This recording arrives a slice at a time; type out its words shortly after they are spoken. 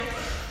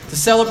to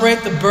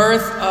celebrate the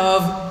birth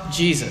of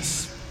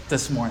Jesus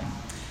this morning.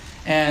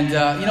 And,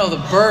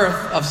 the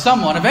birth of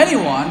someone, of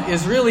anyone,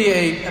 is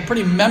really a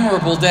pretty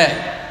memorable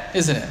day,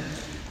 isn't it?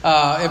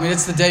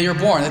 It's the day you're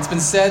born. It's been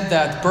said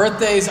that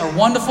birthdays are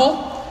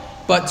wonderful,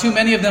 but too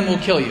many of them will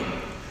kill you,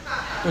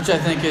 which I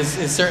think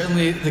is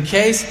certainly the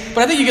case.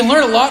 But I think you can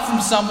learn a lot from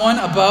someone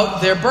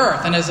about their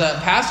birth. And as a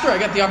pastor, I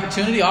get the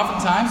opportunity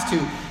oftentimes to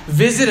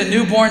visit a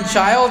newborn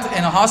child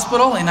in a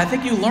hospital, and I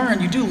think you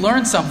do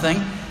learn something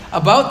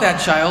about that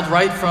child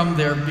right from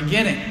their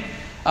beginning.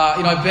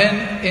 I've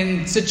been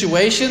in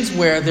situations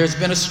where there's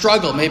been a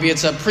struggle. Maybe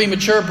it's a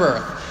premature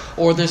birth,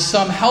 or there's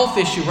some health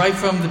issue right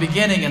from the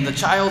beginning, and the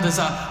child is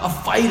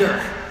a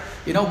fighter,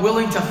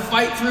 willing to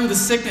fight through the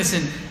sickness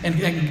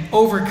and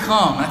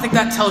overcome. And I think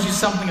that tells you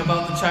something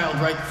about the child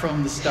right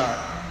from the start.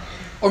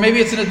 Or maybe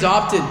it's an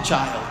adopted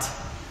child.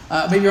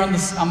 Maybe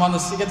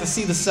you get to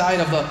see the side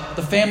of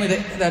the family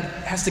that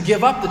has to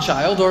give up the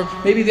child, or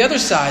maybe the other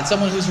side,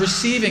 someone who's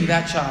receiving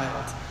that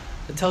child.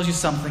 It tells you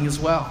something as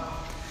well.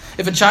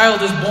 If a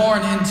child is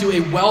born into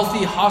a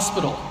wealthy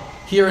hospital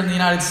here in the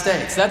United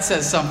States, that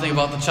says something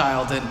about the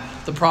child and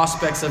the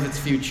prospects of its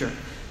future.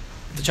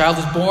 If the child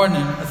is born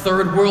in a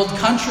third world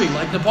country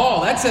like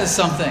Nepal, that says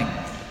something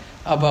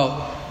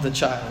about the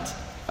child.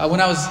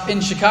 When I was in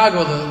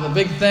Chicago, the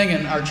big thing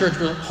in our church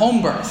were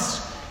home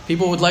births.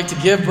 People would like to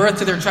give birth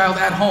to their child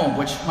at home,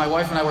 which my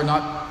wife and I were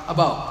not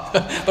about.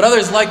 But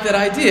others like that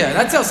idea.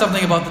 That tells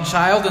something about the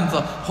child and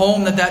the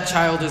home that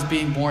child is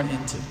being born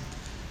into.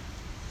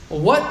 Well,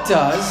 what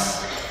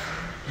does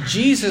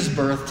Jesus'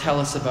 birth tell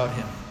us about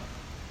him?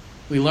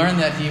 We learn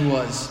that he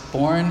was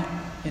born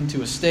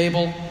into a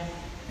stable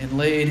and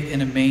laid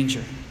in a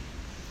manger.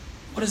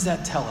 What does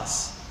that tell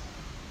us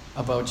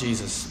about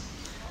Jesus?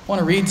 I want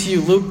to read to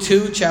you Luke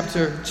 2,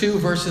 chapter 2,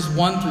 verses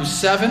 1 through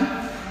 7.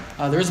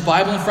 There is a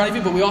Bible in front of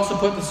you, but we also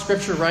put the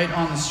scripture right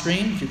on the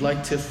screen if you'd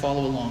like to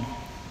follow along.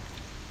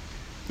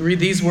 We read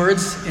these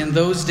words: "In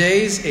those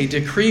days a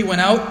decree went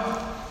out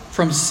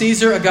from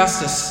Caesar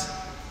Augustus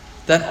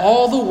that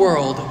all the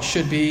world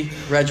should be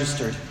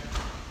registered.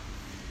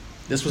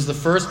 This was the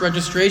first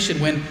registration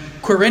when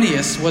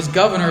Quirinius was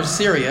governor of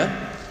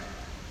Syria,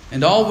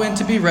 and all went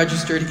to be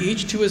registered,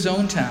 each to his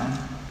own town.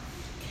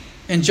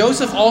 And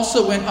Joseph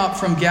also went up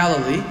from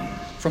Galilee,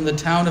 from the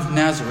town of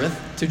Nazareth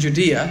to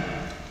Judea,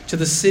 to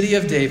the city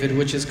of David,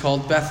 which is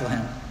called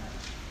Bethlehem,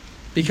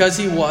 because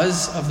he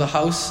was of the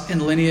house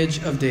and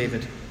lineage of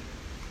David,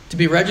 to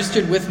be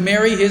registered with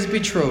Mary his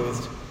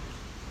betrothed,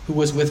 who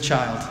was with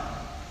child.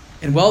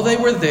 And while they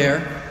were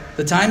there,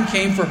 the time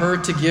came for her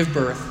to give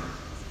birth,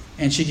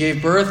 and she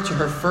gave birth to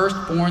her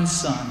firstborn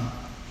son,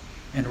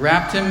 and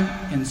wrapped him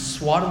in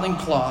swaddling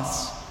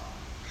cloths,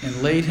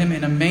 and laid him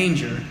in a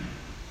manger,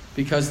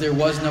 because there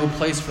was no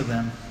place for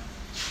them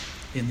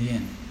in the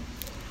inn."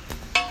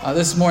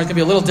 This morning is going to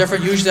be a little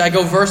different. Usually I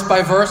go verse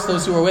by verse,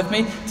 those who are with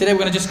me. Today we're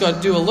going to just go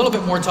do a little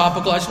bit more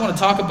topical. I just want to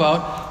talk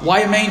about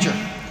why a manger.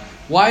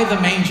 Why the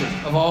manger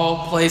of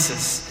all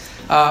places?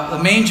 The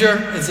manger,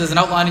 this is an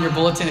outline in your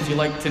bulletin if you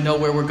like to know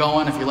where we're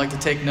going, if you like to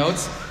take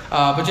notes.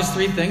 But just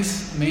three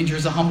things. A manger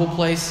is a humble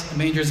place, a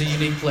manger is a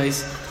unique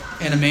place,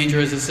 and a manger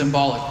is a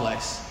symbolic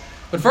place.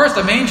 But first,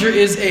 a manger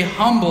is a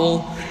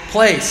humble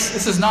place.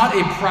 This is not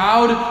a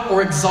proud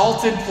or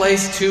exalted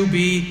place to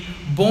be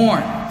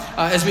born.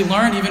 As we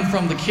learned even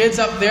from the kids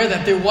up there,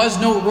 that there was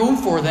no room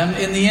for them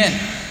in the inn.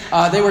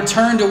 They were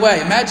turned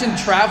away. Imagine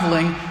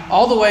traveling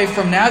all the way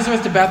from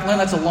Nazareth to Bethlehem.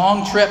 That's a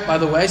long trip, by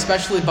the way,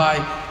 especially by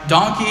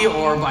donkey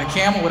or by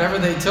camel, whatever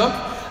they took.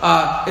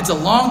 It's a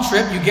long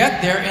trip. You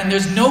get there, and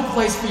there's no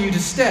place for you to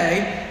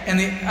stay.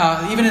 And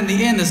even in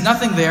the inn, there's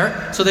nothing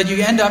there, so that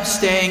you end up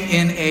staying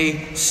in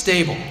a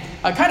stable.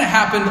 It kind of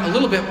happened a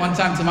little bit one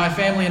time to my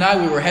family and I.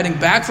 We were heading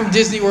back from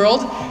Disney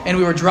World, and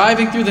we were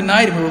driving through the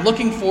night, and we were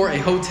looking for a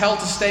hotel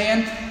to stay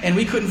in, and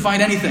we couldn't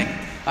find anything.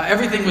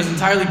 Everything was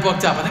entirely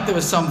booked up. I think there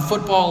was some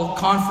football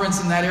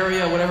conference in that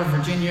area, whatever,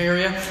 Virginia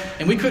area,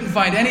 and we couldn't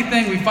find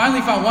anything. We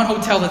finally found one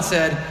hotel that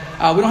said,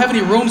 we don't have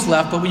any rooms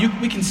left, but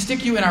we can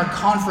stick you in our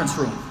conference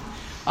room.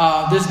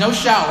 There's no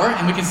shower,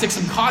 and we can stick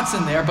some cots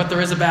in there, but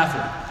there is a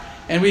bathroom.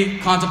 And we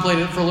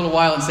contemplated it for a little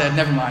while and said,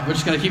 never mind, we're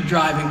just going to keep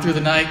driving through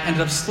the night.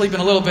 Ended up sleeping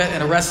a little bit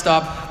in a rest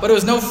stop, but it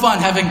was no fun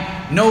having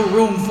no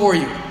room for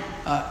you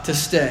to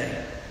stay.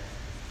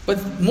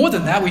 But more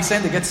than that, we say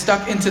they get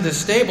stuck into the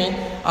stable,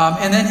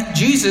 and then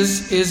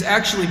Jesus is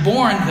actually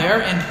born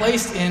there and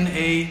placed in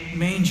a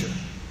manger.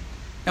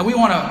 Now we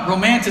want to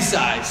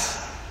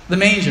romanticize the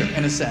manger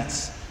in a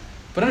sense.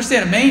 But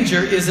understand, a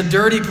manger is a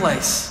dirty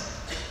place.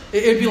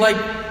 It'd be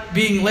like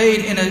being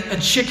laid in a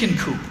chicken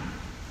coop.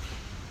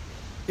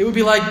 It would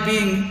be like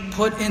being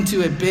put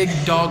into a big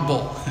dog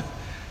bowl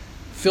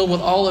filled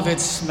with all of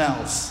its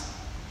smells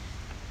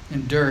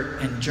and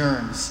dirt and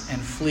germs and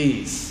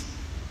fleas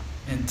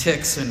and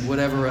ticks and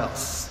whatever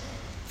else.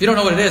 If you don't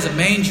know what it is, a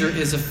manger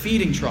is a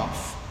feeding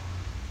trough.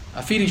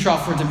 A feeding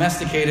trough for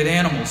domesticated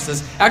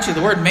animals. Actually,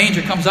 the word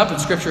manger comes up in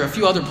Scripture a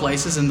few other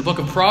places. In the book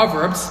of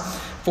Proverbs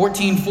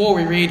 14:4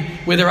 we read,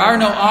 "Where there are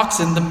no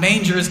oxen, the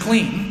manger is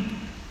clean,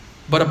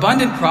 But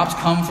abundant crops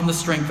come from the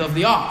strength of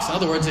the ox. In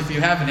other words, if you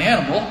have an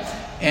animal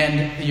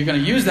and you're going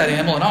to use that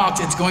animal, an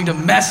ox, it's going to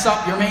mess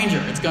up your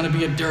manger. It's going to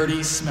be a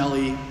dirty,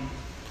 smelly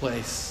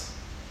place.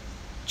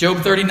 Job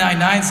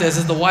 39:9 says,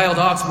 "Is the wild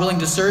ox willing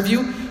to serve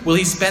you? Will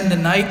he spend the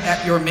night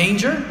at your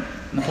manger?"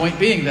 And the point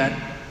being that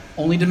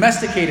only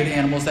domesticated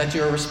animals that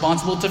you're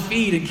responsible to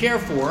feed and care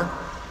for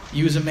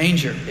use a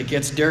manger. It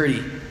gets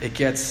dirty. It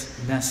gets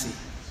messy.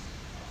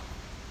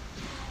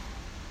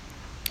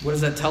 What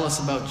does that tell us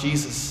about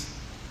Jesus?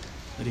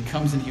 That he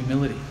comes in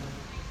humility.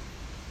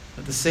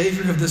 That the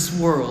Savior of this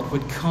world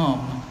would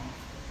come,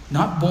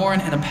 not born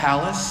in a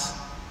palace,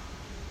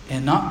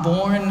 and not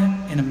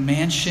born in a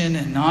mansion,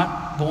 and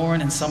not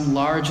born in some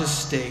large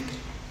estate,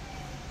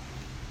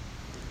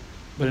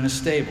 but in a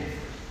stable.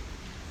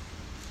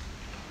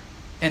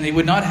 And he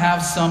would not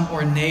have some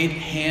ornate,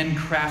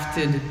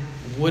 handcrafted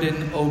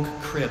wooden oak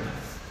crib,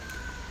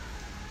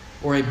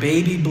 or a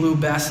baby blue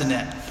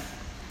bassinet.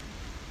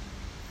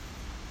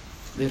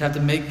 They'd have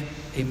to make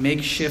a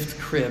makeshift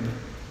crib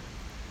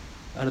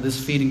out of this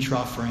feeding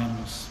trough for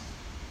animals.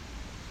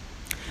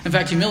 In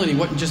fact, humility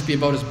wouldn't just be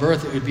about his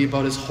birth, it would be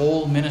about his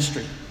whole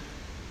ministry.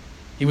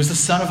 He was the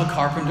son of a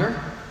carpenter.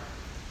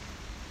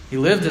 He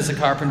lived as a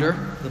carpenter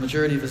the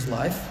majority of his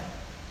life.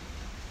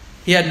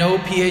 He had no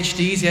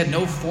PhDs, he had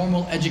no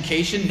formal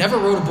education, never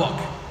wrote a book.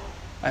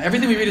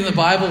 Everything we read in the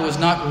Bible was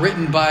not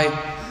written by,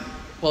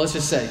 well, let's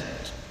just say,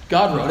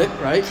 God wrote it,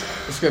 right?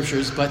 The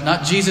scriptures, but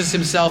not Jesus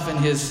himself in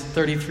his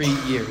 33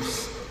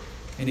 years.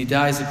 And he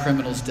dies a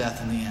criminal's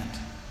death in the end.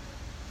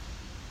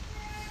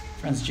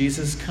 Friends,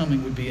 Jesus'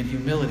 coming would be in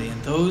humility,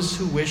 and those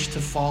who wish to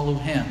follow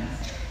him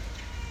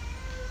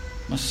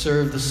must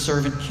serve the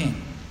servant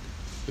king,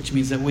 which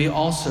means that we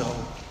also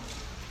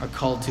are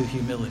called to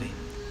humility.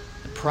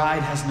 The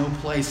pride has no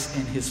place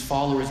in his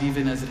followers,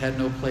 even as it had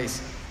no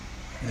place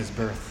in his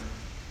birth.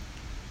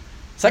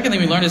 Second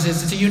thing we learned is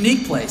it's a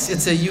unique place.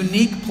 It's a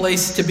unique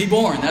place to be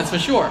born, that's for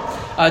sure.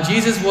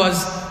 Jesus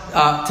was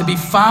to be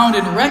found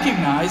and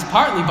recognized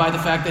partly by the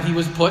fact that he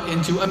was put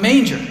into a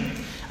manger.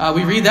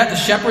 We read that the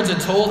shepherds are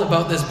told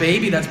about this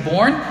baby that's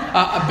born.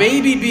 A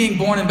baby being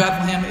born in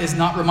Bethlehem is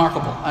not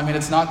remarkable.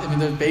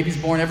 There's babies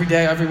born every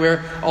day,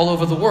 everywhere, all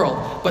over the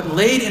world. But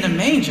laid in a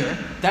manger,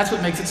 that's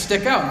what makes it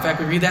stick out. In fact,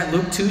 we read that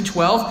Luke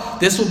 2:12.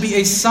 "This will be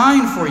a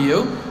sign for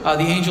you,"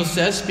 the angel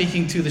says,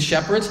 speaking to the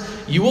shepherds.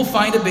 "You will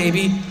find a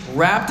baby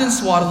wrapped in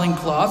swaddling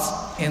cloths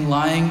and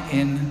lying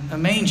in a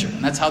manger."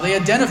 And that's how they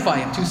identify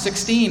him.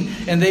 2:16.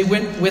 "And they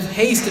went with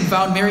haste and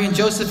found Mary and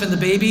Joseph and the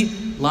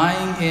baby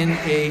lying in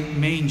a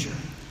manger."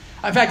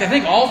 In fact, I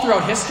think all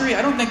throughout history,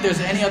 I don't think there's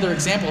any other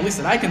example, at least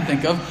that I can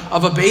think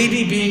of a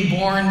baby being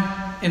born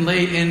and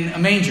laid in a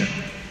manger.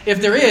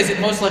 If there is, it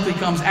most likely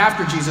comes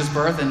after Jesus'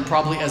 birth and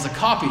probably as a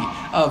copy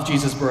of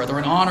Jesus' birth or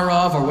in honor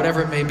of or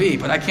whatever it may be.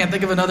 But I can't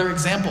think of another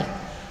example.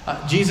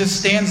 Jesus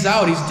stands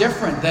out. He's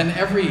different than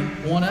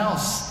everyone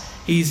else.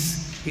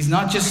 He's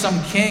not just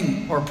some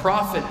king or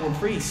prophet or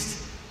priest.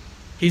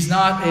 He's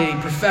not a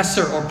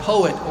professor or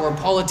poet or a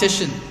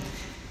politician.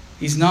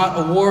 He's not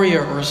a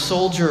warrior or a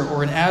soldier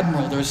or an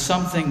admiral. There's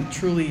something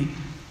truly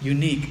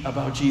unique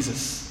about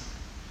Jesus.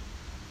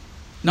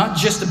 Not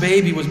just a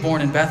baby was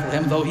born in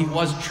Bethlehem, though he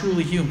was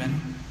truly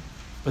human,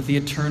 but the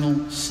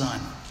eternal Son.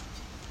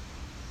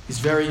 He's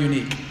very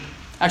unique.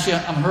 Actually,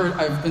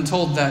 I've been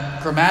told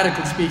that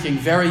grammatically speaking,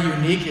 very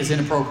unique is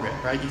inappropriate,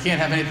 right? You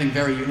can't have anything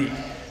very unique.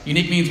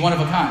 Unique means one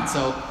of a kind,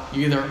 so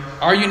you either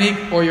are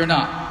unique or you're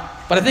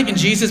not. But I think in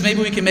Jesus,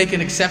 maybe we can make an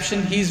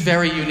exception. He's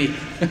very unique.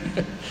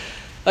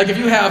 Like if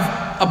you have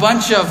a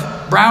bunch of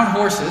brown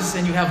horses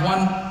and you have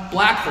one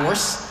black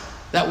horse,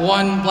 that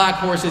one black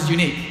horse is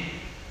unique.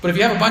 But if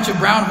you have a bunch of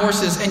brown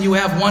horses and you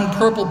have one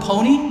purple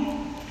pony,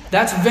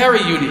 that's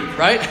very unique,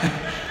 right?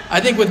 I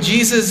think with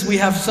Jesus, we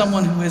have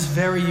someone who is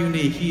very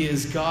unique. He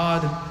is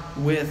God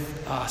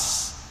with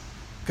us.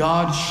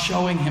 God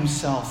showing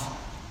himself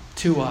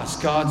to us.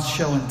 God's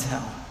show and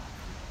tell.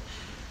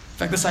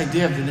 In fact, this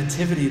idea of the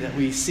nativity that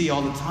we see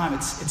all the time,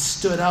 it's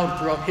stood out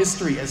throughout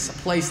history as a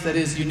place that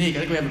is unique. I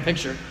think we have a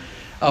picture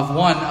of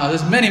one.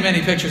 There's many,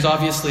 many pictures,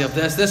 obviously, of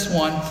this. This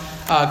one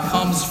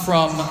comes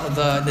from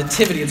the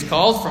Nativity, it's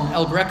called, from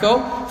El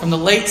Greco, from the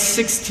late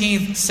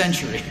 16th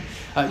century.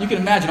 You can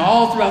imagine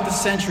all throughout the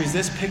centuries,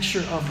 this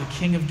picture of the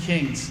King of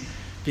Kings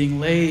being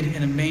laid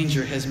in a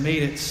manger has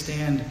made it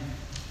stand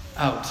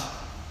out.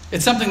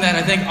 It's something that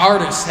I think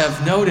artists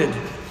have noted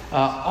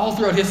all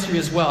throughout history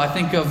as well. I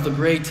think of the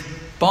great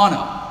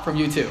Bono from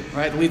U2,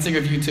 right? The lead singer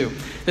of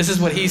U2. This is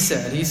what he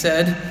said. He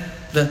said,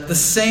 the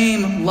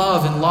same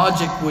love and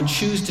logic would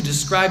choose to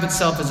describe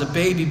itself as a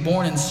baby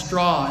born in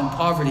straw and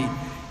poverty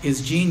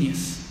is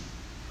genius.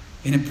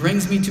 And it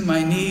brings me to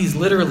my knees,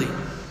 literally.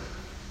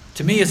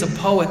 To me, as a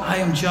poet, I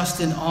am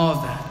just in awe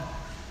of that.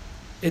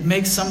 It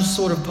makes some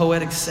sort of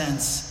poetic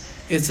sense.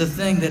 It's a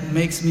thing that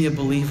makes me a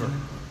believer,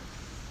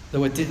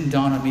 though it didn't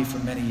dawn on me for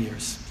many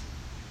years.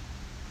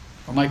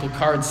 Or Michael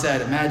Card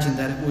said, imagine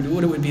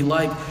what it would be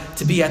like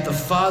to be at the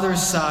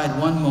Father's side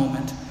one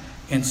moment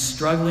and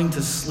struggling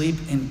to sleep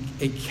in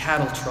a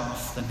cattle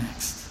trough the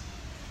next.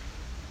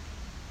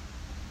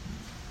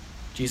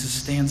 Jesus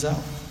stands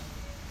out.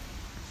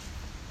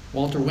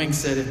 Walter Wink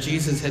said, if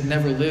Jesus had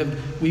never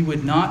lived, we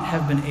would not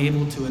have been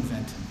able to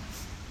invent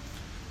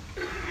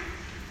him.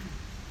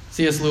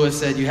 C.S. Lewis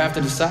said, you have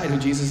to decide who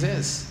Jesus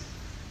is.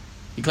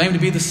 He claimed to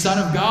be the Son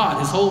of God.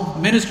 His whole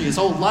ministry, his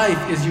whole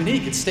life is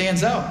unique. It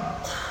stands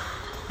out.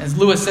 As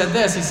Lewis said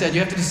this, he said, you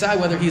have to decide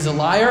whether he's a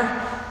liar,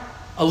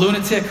 a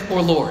lunatic,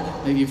 or Lord.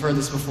 Maybe you've heard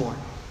this before.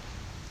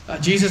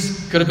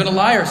 Jesus could have been a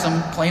liar.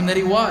 Some claim that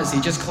he was.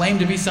 He just claimed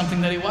to be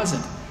something that he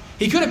wasn't.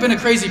 He could have been a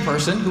crazy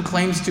person who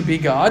claims to be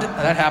God.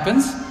 That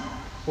happens.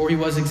 Or he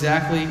was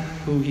exactly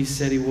who he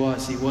said he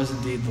was. He was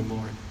indeed the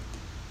Lord.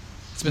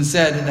 It's been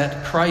said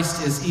that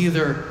Christ is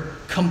either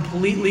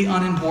completely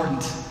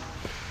unimportant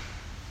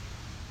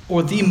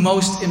or the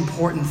most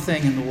important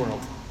thing in the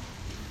world.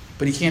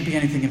 But he can't be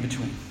anything in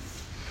between.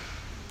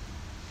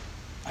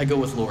 I go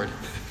with Lord.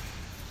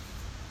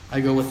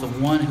 I go with the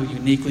one who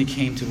uniquely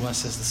came to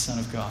us as the Son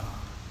of God.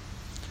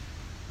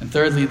 And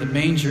thirdly, the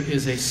manger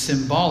is a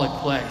symbolic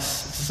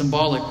place. It's a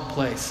symbolic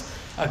place.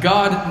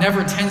 God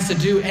never tends to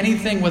do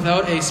anything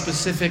without a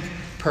specific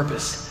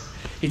purpose.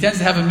 He tends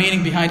to have a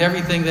meaning behind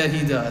everything that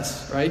he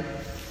does, right?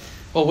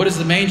 Well, what is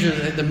the manger?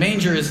 The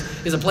manger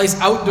is a place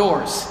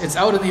outdoors. It's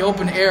out in the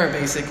open air,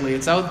 basically.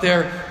 It's out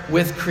there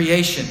with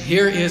creation.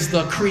 Here is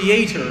the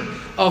creator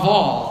of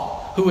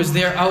all who is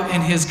there out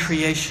in his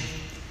creation.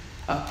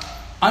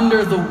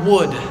 Under the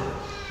wood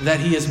that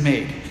he has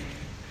made.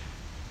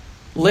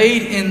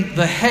 Laid in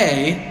the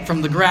hay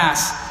from the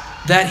grass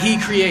that he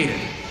created.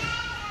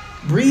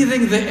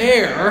 Breathing the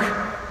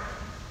air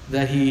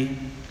that he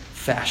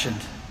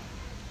fashioned.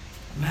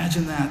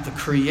 Imagine that, the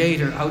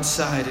Creator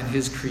outside in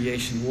his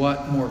creation.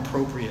 What more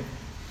appropriate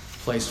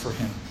place for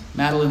him?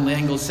 Madeleine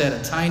L'Engle said,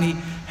 a tiny,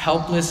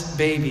 helpless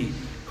baby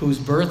whose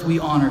birth we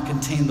honor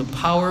contained the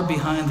power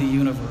behind the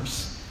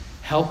universe.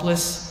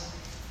 Helpless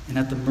and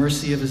at the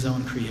mercy of his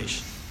own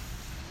creation.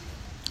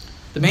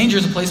 The manger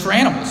is a place for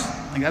animals.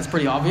 I think that's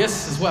pretty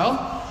obvious as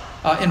well.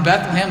 In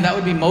Bethlehem, that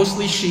would be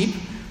mostly sheep.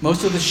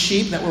 Most of the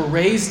sheep that were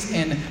raised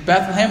in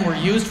Bethlehem were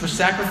used for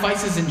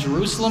sacrifices in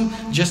Jerusalem,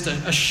 just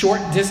a short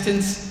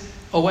distance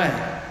away.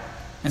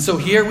 And so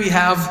here we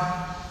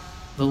have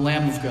the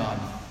Lamb of God,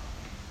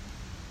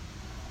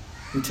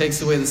 who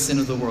takes away the sin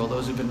of the world.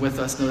 Those who've been with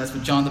us know that's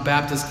what John the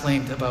Baptist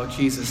claimed about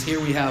Jesus. Here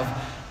we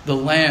have the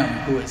Lamb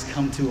who has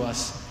come to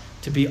us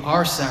to be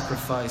our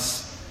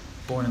sacrifice,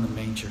 born in the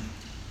manger.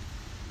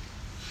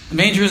 The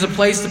manger is a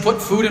place to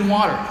put food and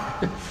water.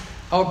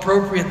 How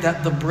appropriate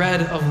that the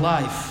bread of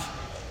life,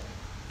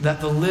 that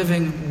the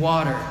living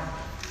water,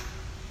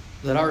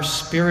 that our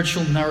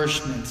spiritual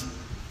nourishment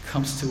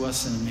comes to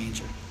us in a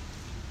manger.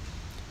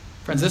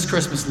 Friends, this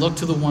Christmas, look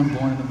to the one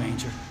born in the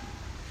manger.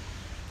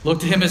 Look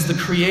to him as the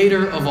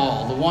creator of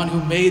all, the one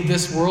who made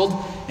this world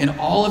in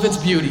all of its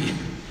beauty,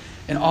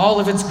 in all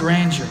of its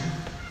grandeur,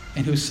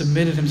 and who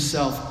submitted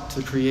himself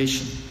to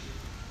creation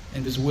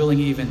and was willing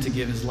even to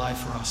give his life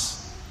for us.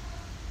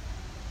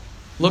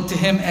 Look to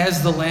him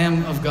as the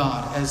Lamb of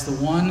God, as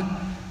the one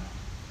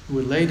who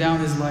would lay down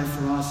his life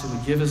for us, who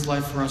would give his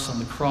life for us on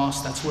the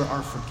cross. That's where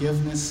our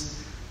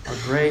forgiveness, our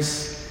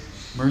grace,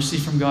 mercy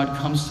from God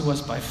comes to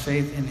us by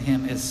faith in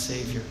him as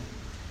Savior.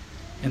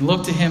 And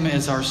look to him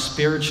as our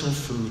spiritual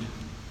food.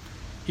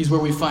 He's where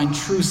we find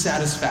true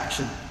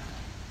satisfaction.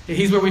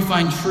 He's where we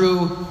find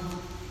true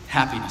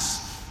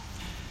happiness.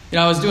 You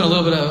know, I was doing a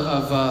little bit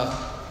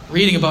of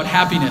reading about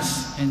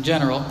happiness in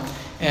general,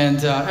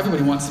 and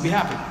everybody wants to be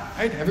happy,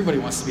 right? Everybody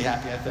wants to be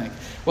happy, I think.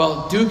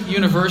 Well, Duke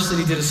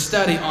University did a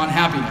study on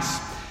happiness,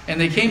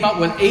 and they came up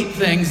with 8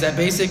 things that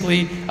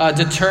basically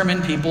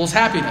determine people's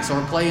happiness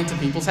or play into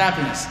people's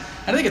happiness.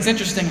 And I think it's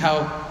interesting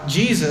how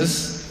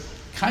Jesus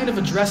kind of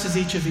addresses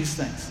each of these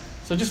things.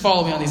 So just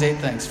follow me on these 8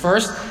 things.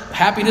 First,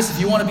 happiness. If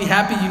you want to be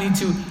happy, you need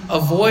to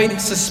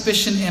avoid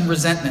suspicion and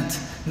resentment.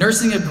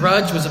 Nursing a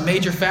grudge was a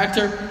major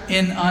factor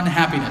in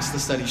unhappiness, the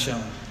study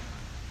shown.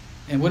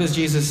 And what does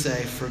Jesus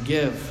say?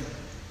 Forgive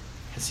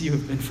as you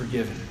have been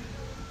forgiven.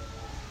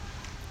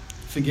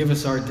 Forgive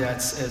us our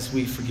debts as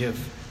we forgive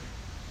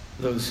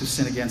those who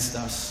sin against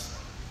us,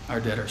 our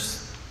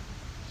debtors.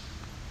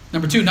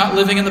 Number 2, not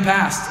living in the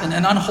past. An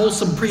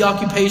unwholesome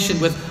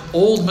preoccupation with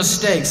old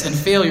mistakes and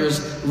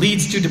failures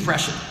leads to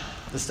depression,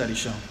 the study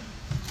shown.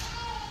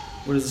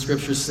 What does the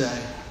scripture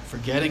say?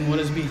 Forgetting what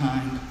is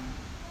behind,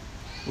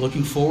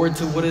 looking forward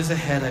to what is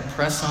ahead, I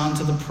press on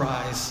to the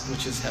prize,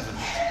 which is heaven.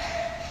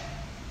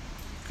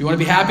 If you want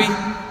to be happy,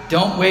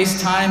 don't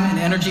waste time and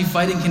energy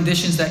fighting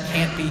conditions that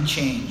can't be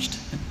changed,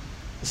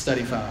 the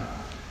study found.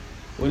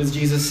 What does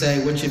Jesus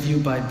say? Which of you,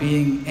 by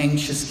being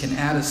anxious, can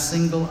add a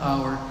single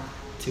hour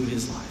to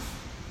his life?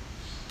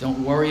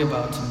 Don't worry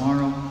about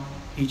tomorrow.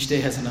 Each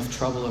day has enough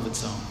trouble of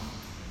its own.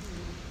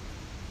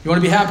 You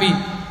want to be happy?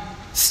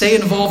 Stay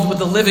involved with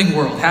the living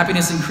world.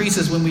 Happiness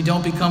increases when we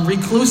don't become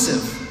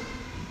reclusive.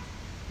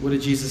 What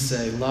did Jesus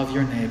say? Love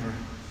your neighbor.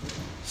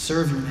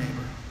 Serve your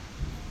neighbor.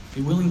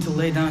 Be willing to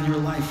lay down your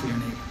life for your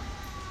neighbor.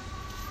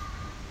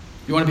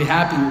 You want to be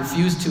happy?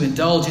 Refuse to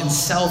indulge in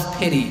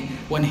self-pity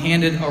when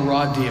handed a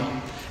raw deal.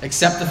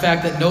 Accept the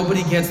fact that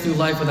nobody gets through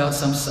life without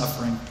some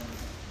suffering.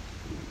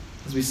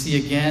 as we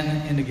see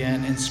again and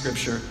again in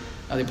Scripture.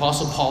 The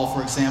Apostle Paul,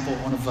 for example,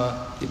 one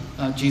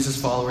of Jesus'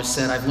 followers,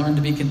 said, "I've learned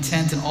to be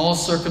content in all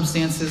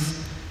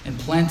circumstances, in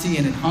plenty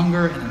and in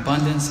hunger, in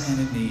abundance and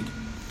in need."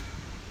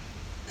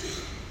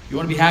 If you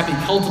want to be happy,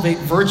 cultivate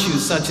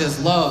virtues such as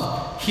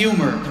love,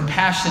 humor,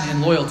 compassion,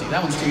 and loyalty.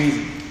 That one's too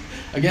easy.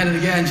 Again and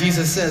again,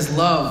 Jesus says,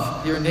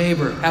 love your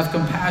neighbor, have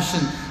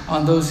compassion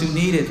on those who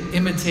need it,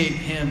 imitate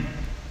him.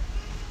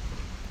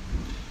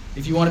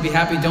 If you want to be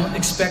happy, don't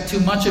expect too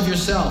much of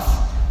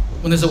yourself.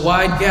 When there's a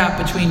wide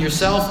gap between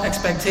yourself,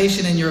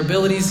 expectation, and your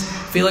abilities,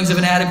 feelings of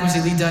inadequacy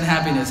lead to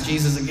unhappiness.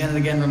 Jesus again and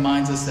again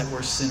reminds us that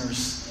we're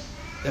sinners,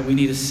 that we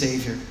need a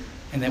Savior,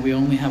 and that we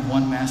only have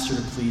one master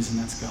to please, and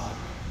that's God.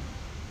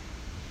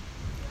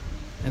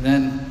 And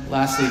then,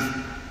 lastly,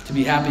 to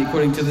be happy,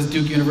 according to this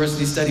Duke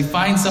University study,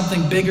 find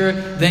something bigger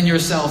than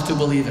yourself to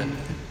believe in.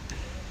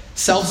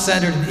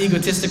 Self-centered and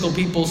egotistical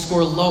people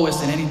score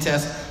lowest in any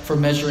test for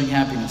measuring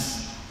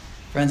happiness.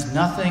 Friends,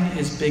 nothing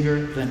is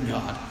bigger than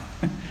God.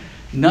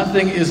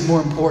 Nothing is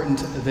more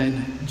important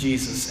than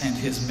Jesus and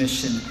his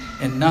mission,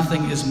 and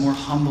nothing is more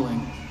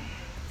humbling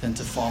than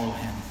to follow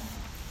him.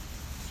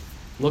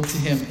 Look to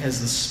him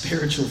as the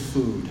spiritual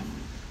food,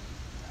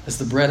 as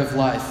the bread of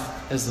life,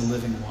 as the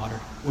living water,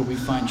 where we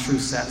find true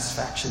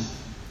satisfaction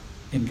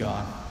in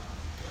God.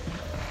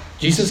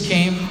 Jesus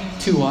came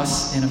to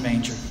us in a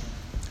manger.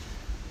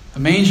 A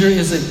manger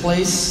is a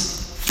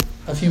place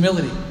of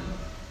humility.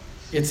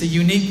 It's a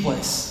unique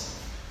place,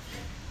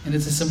 and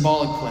it's a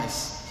symbolic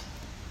place.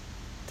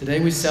 Today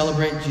we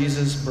celebrate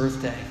Jesus'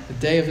 birthday, the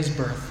day of his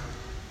birth.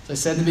 As I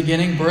said in the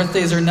beginning,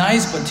 birthdays are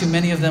nice, but too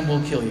many of them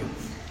will kill you.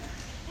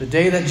 The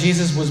day that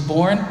Jesus was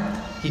born,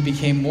 he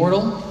became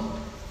mortal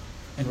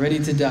and ready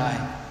to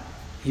die.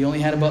 He only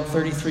had about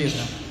 33 of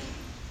them.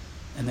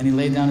 And then he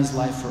laid down his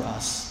life for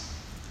us.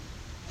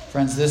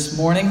 Friends, this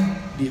morning,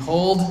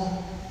 behold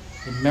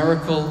the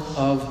miracle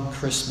of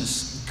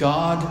Christmas.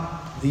 God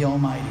the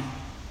Almighty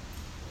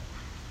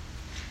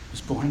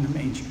was born in a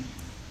manger.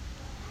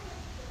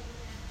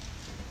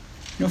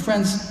 You know,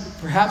 friends,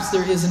 perhaps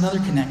there is another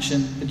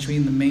connection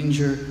between the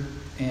manger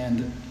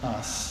and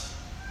us,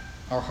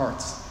 our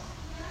hearts.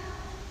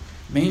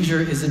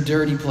 Manger is a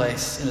dirty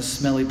place and a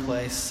smelly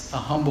place, a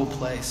humble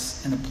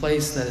place, and a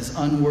place that is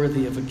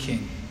unworthy of a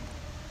king.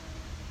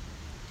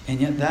 And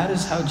yet that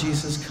is how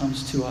Jesus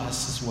comes to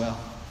us as well.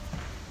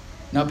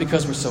 Not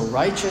because we're so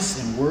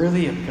righteous and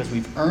worthy, or because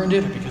we've earned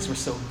it, or because we're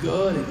so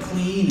good and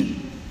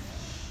clean,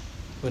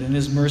 but in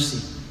his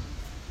mercy,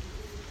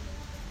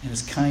 in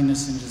his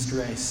kindness and his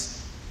grace,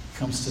 he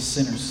comes to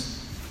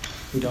sinners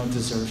who don't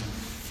deserve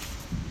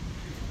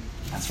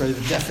him. That's really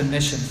the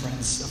definition,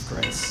 friends, of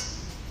grace.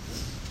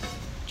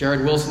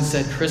 Jared Wilson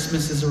said,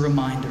 Christmas is a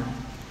reminder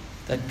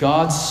that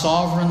God's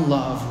sovereign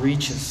love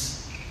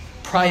reaches,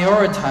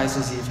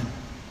 prioritizes even,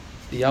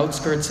 the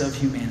outskirts of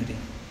humanity.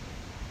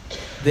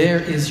 There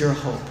is your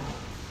hope,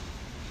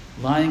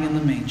 lying in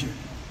the manger.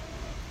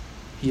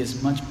 He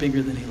is much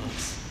bigger than he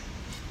looks.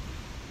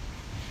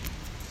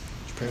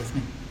 Would you pray with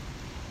me?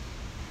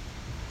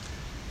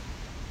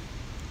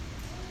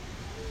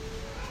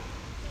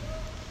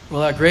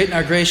 Well, our great and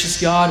our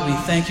gracious God, we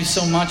thank you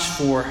so much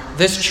for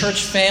this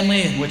church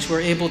family in which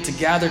we're able to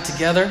gather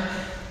together.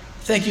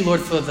 Thank you,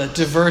 Lord, for the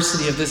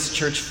diversity of this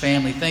church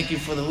family. Thank you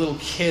for the little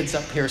kids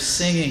up here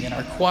singing and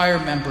our choir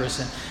members.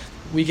 And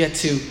we get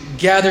to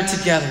gather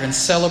together and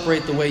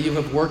celebrate the way you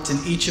have worked in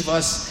each of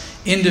us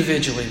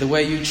individually, the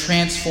way you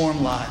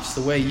transform lives,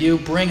 the way you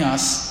bring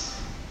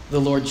us the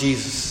Lord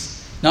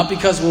Jesus. Not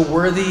because we're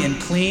worthy and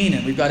clean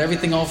and we've got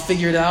everything all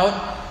figured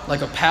out,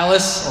 like a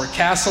palace or a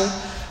castle,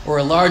 or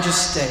a large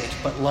estate,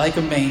 but like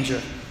a manger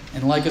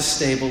and like a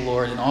stable,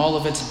 Lord, and all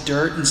of its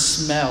dirt and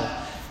smell.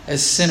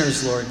 As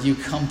sinners, Lord, you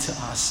come to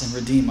us and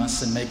redeem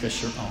us and make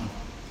us your own.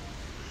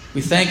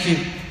 We thank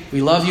you.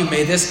 We love you.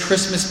 May this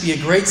Christmas be a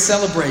great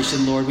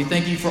celebration, Lord. We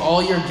thank you for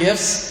all your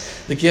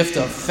gifts, the gift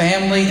of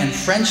family and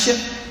friendship,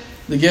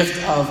 the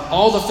gift of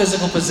all the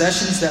physical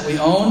possessions that we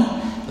own.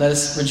 Let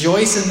us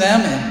rejoice in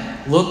them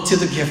and look to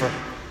the giver.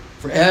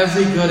 For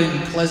every good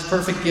and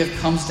perfect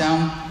gift comes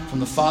down from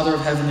the Father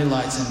of heavenly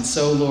lights. And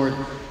so, Lord,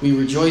 we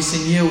rejoice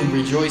in you and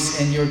rejoice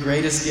in your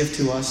greatest gift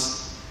to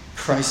us,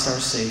 Christ our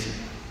Savior.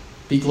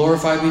 Be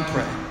glorified, we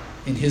pray.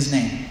 In his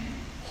name,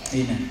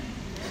 amen.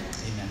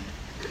 Amen.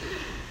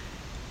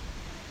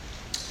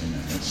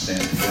 Amen. Let's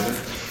stand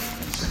together.